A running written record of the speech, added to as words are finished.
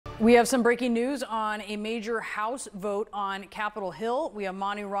We have some breaking news on a major House vote on Capitol Hill. We have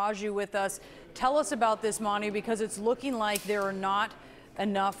Manu Raju with us. Tell us about this, Manu, because it's looking like there are not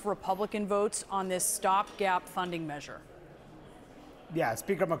enough Republican votes on this stopgap funding measure. Yeah,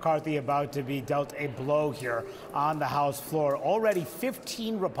 Speaker McCarthy about to be dealt a blow here on the House floor. Already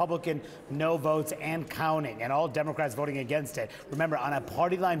 15 Republican no votes and counting, and all Democrats voting against it. Remember, on a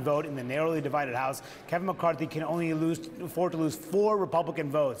party line vote in the narrowly divided House, Kevin McCarthy can only afford to lose 4 Republican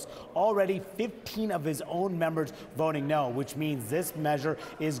votes. Already 15 of his own members voting no, which means this measure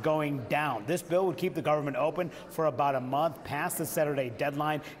is going down. This bill would keep the government open for about a month past the Saturday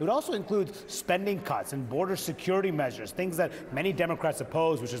deadline. It would also include spending cuts and border security measures, things that many Democrats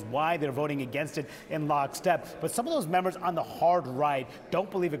oppose, which is why they're voting against it in lockstep. But some of those members on the hard right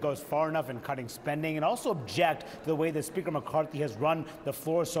don't believe it goes far enough in cutting spending and also object to the way that Speaker McCarthy has run the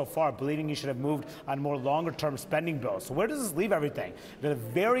floor so far, believing he should have moved on more longer-term spending bills. So where does this leave everything? The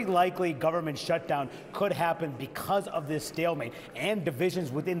very likely government shutdown could happen because of this stalemate and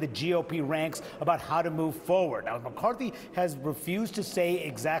divisions within the GOP ranks about how to move forward. Now, McCarthy has refused to say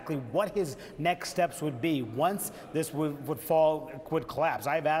exactly what his next steps would be once this would collapse.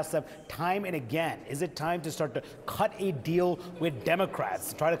 I've asked them time and again, is it time to start to cut a deal with Democrats,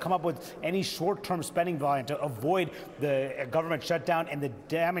 to try to come up with any short-term spending volume to avoid the government shutdown and the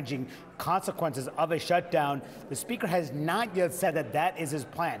damaging consequences of a shutdown? The Speaker has not yet said that that is his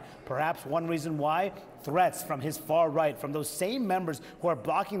plan. Perhaps one reason why? Threats from his far right, from those same members who are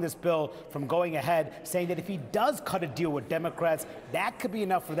blocking this bill from going ahead, saying that if he does cut a deal with Democrats, that could be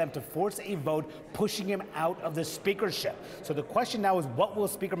enough for them to force a vote pushing him out of the speakership. So the question now is, what will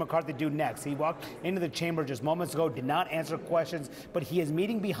Speaker McCarthy do next? He walked into the chamber just moments ago, did not answer questions, but he is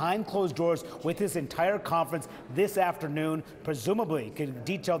meeting behind closed doors with his entire conference this afternoon, presumably could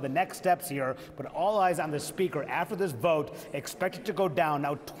detail the next steps here, but all eyes on the Speaker after this vote, expected to go down.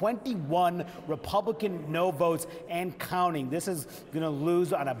 Now 21 Republican no votes and counting. This is going to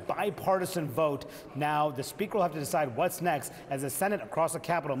lose on a bipartisan vote. Now the Speaker will have to decide what's next as the Senate across the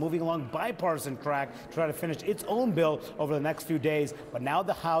Capitol moving along bipartisan track to try to finish its own bill over the next few days. But now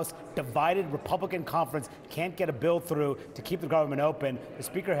the House, divided Republican conference, can't get a bill through to keep the government open. The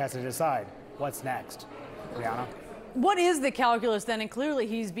Speaker has to decide what's next. Brianna? What is the calculus then? And clearly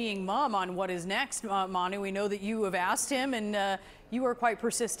he's being mum on what is next, Manu. We know that you have asked him, and you are quite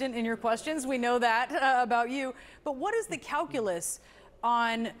persistent in your questions. We know that about you. But what is the calculus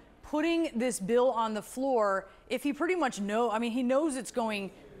on putting this bill on the floor if he pretty much he knows it's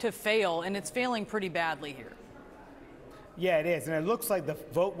going to fail, and it's failing pretty badly here? Yeah, it is, and it looks like the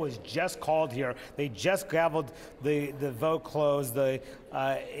vote was just called here. They just gavelled the vote closed.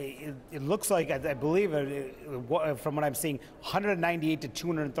 It looks like, I believe, from what I'm seeing, 198 to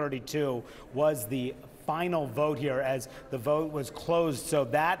 232 was the final vote here as the vote was closed. So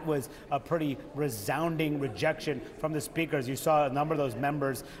that was a pretty resounding rejection from the Speaker. As you saw, a number of those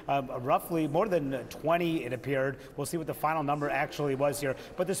members, roughly more than 20 it appeared. We'll see what the final number actually was here.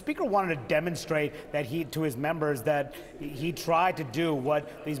 But the Speaker wanted to demonstrate that to his members that he tried to do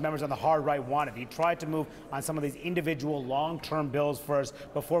what these members on the hard right wanted. He tried to move on some of these individual long-term bills first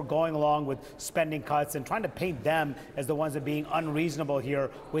before going along with spending cuts and trying to paint them as the ones that are being unreasonable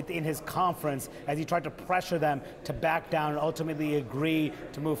here within his conference as he tried to pressure them to back down and ultimately agree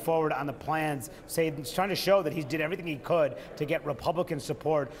to move forward on the plans. He's trying to show that he did everything he could to get Republican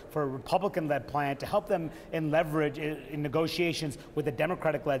support for a Republican-led plan to help them in leverage in negotiations with the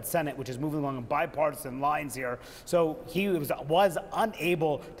Democratic-led Senate, which is moving along in bipartisan lines here. So he was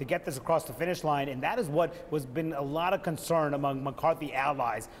unable to get this across the finish line, and that is what has been a lot of concern among McCarthy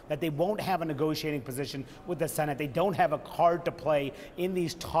allies, that they won't have a negotiating position with the Senate. They don't have a card to play in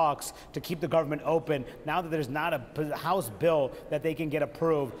these talks to keep the government open now that there's not a House bill that they can get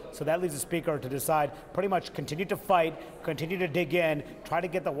approved. So that leaves the Speaker to decide pretty much continue to fight, continue to dig in, try to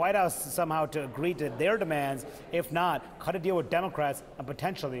get the White House somehow to agree to their demands. If not, cut a deal with Democrats and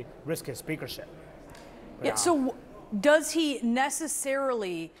potentially risk his speakership. Yeah, so does he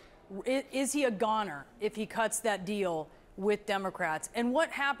necessarily, is he a goner if he cuts that deal with Democrats? And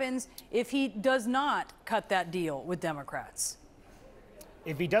what happens if he does not cut that deal with Democrats?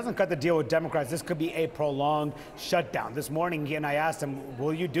 If he doesn't cut the deal with Democrats, this could be a prolonged shutdown. This morning, I asked him,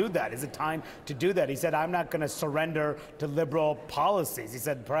 will you do that? Is it time to do that? He said, I'm not going to surrender to liberal policies. He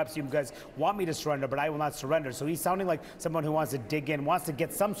said, perhaps you guys want me to surrender, but I will not surrender. So he's sounding like someone who wants to dig in, wants to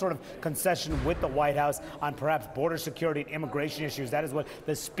get some sort of concession with the White House on perhaps border security and immigration issues. That is what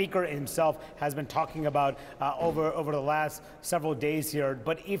the Speaker himself has been talking about over the last several days here.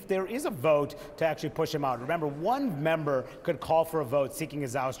 But if there is a vote to actually push him out, remember, one member could call for a vote seeking picking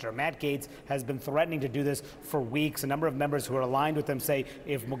his ouster. Matt Gaetz has been threatening to do this for weeks. A number of members who are aligned with him say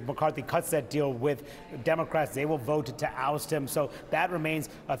if McCarthy cuts that deal with Democrats, they will vote to oust him. So that remains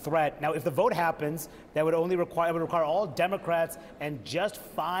a threat. Now, if the vote happens, that would only require all Democrats and just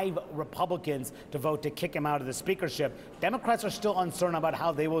 5 Republicans to vote to kick him out of the speakership. Democrats are still uncertain about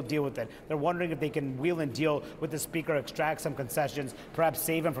how they will deal with it. They're wondering if they can wheel and deal with the speaker, extract some concessions, perhaps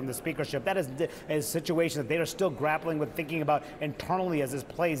save him from the speakership. That is a situation that they are still grappling with, thinking about internally as this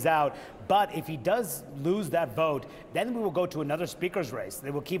plays out. But if he does lose that vote, then we will go to another speaker's race. They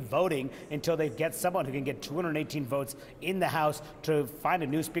will keep voting until they get someone who can get 218 votes in the House to find a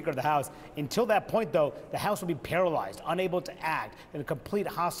new Speaker of the House. Until that point, though, the House will be paralyzed, unable to act, in a complete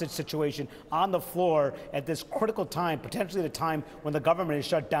hostage situation on the floor at this critical time, potentially the time when the government is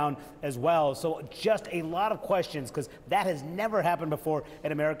shut down as well. So just a lot of questions, because that has never happened before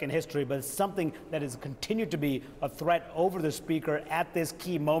in American history, but it's something that has continued to be a threat over the Speaker at this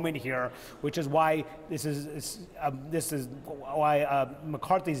key moment here, which is why this is why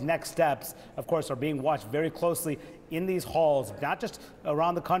McCarthy's next steps, of course, are being watched very closely in these halls, not just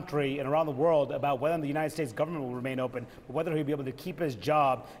around the country and around the world, about whether the United States government will remain open, but whether he'll be able to keep his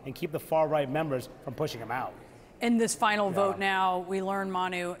job and keep the far-right members from pushing him out. In this final vote now, we learn,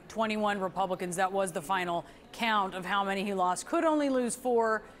 Manu, 21 Republicans, that was the final count of how many he lost, could only lose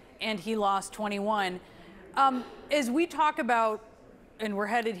 4, and he lost 21. As we talk about, and we're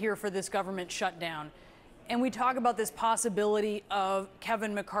headed here for this government shutdown, and we talk about this possibility of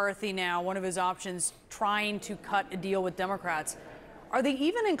Kevin McCarthy now, one of his options, trying to cut a deal with Democrats. Are they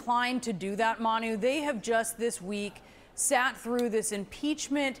even inclined to do that, Manu? They have just this week sat through this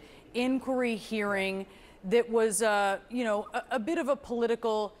impeachment inquiry hearing that was, a bit of a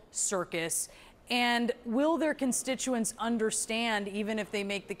political circus. And will their constituents understand, even if they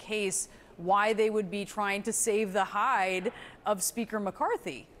make the case, why they would be trying to save the hide of Speaker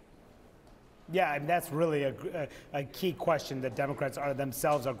McCarthy? Yeah, and that's really a key question that Democrats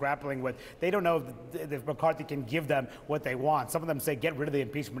themselves are grappling with. They don't know if McCarthy can give them what they want. Some of them say get rid of the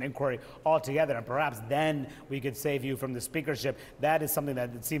impeachment inquiry altogether, and perhaps then we could save you from the speakership. That is something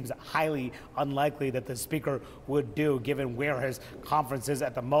that it seems highly unlikely that the Speaker would do, given where his conference is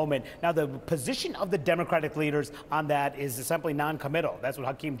at the moment. Now, the position of the Democratic leaders on that is simply non-committal. That's what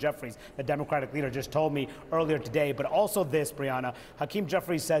Hakeem Jeffries, the Democratic leader, just told me earlier today. But also this, Brianna, Hakeem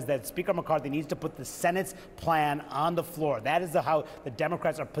Jeffries says that Speaker McCarthy needs to put the Senate's plan on the floor. That is how the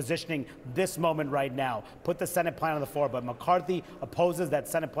Democrats are positioning this moment right now. Put the Senate plan on the floor. But McCarthy opposes that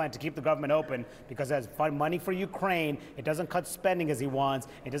Senate plan to keep the government open because it has fund money for Ukraine. It doesn't cut spending as he wants.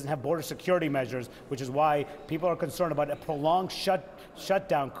 It doesn't have border security measures, which is why people are concerned about a prolonged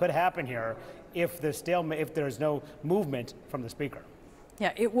shutdown could happen here if there's no movement from the Speaker.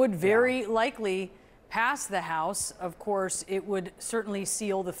 Yeah, it would very likely pass the House. Of course, it would certainly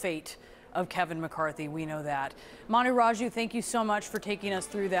seal the fate of Kevin McCarthy. We know that. Manu Raju, thank you so much for taking us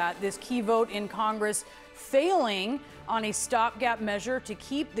through that. This key vote in Congress failing on a stopgap measure to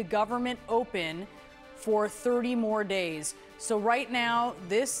keep the government open for 30 more days. So right now,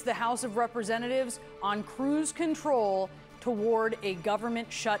 the House of Representatives on cruise control toward a government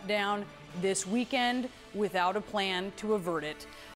shutdown this weekend without a plan to avert it.